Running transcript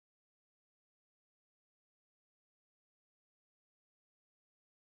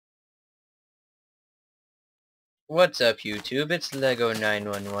What's up YouTube, it's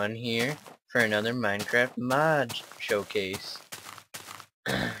Lego911 here for another Minecraft Mods showcase.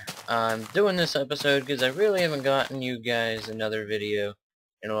 I'm doing this episode because I really haven't gotten you guys another video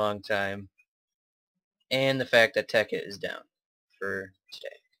in a long time. And the fact that Tekka is down for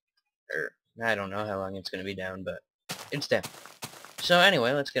today. Or, I don't know how long it's going to be down, but it's down. So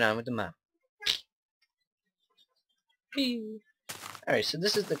anyway, let's get on with the mod. Alright, so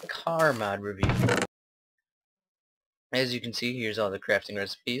this is the car mod review. As you can see, here's all the crafting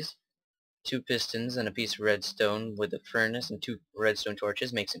recipes. 2 pistons and a piece of redstone with a furnace and 2 redstone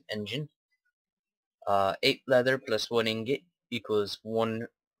torches makes an engine. 8 leather plus 1 ingot equals 1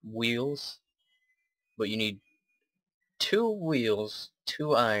 wheels. But you need 2 wheels,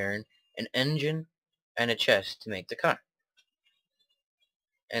 2 iron, an engine, and a chest to make the car.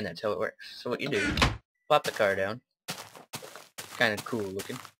 And that's how it works. So what you do, plop the car down. Kind of cool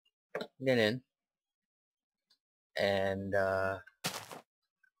looking. Get in. And for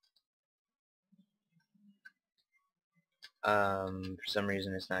some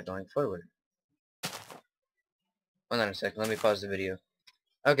reason it's not going forward. Hold on a second, let me pause the video.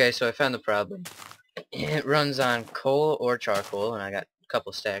 Okay, so I found the problem. It runs on coal or charcoal, and I got a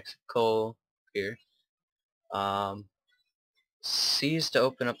couple stacks of coal here. C's to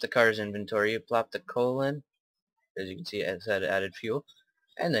open up the car's inventory. You plop the coal in. As you can see, it said added fuel.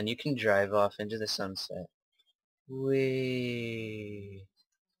 And then you can drive off into the sunset. Whee!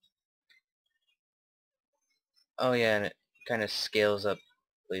 Oh yeah, and it kind of scales up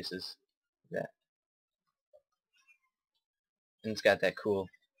places. Like that. And it's got that cool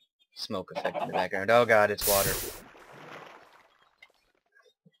smoke effect in the background. Oh god, it's water.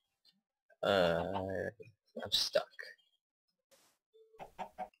 I'm stuck.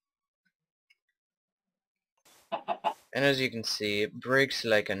 And as you can see, it brakes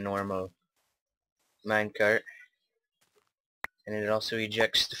like a normal minecart. And it also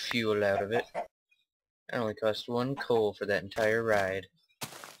ejects the fuel out of it. It only cost 1 coal for that entire ride.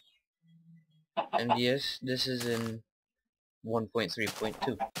 And yes, this is in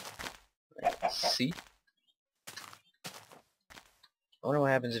 1.3.2. Let's see. I wonder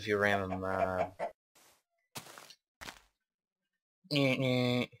what happens if you ram a mob.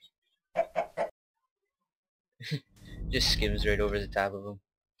 Just skims right over the top of them.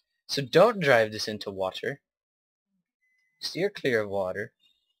 So don't drive this into water. Steer clear of water.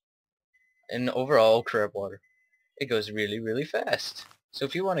 And overall, crap water. It goes really, really fast. So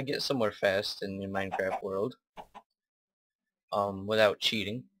if you want to get somewhere fast in the Minecraft world, without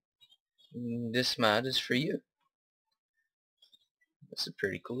cheating, this mod is for you. This is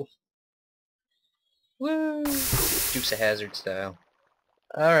pretty cool. Woo! Dukes of Hazzard style.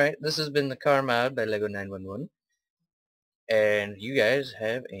 Alright, this has been the car mod by Lego911. And you guys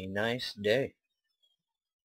have a nice day.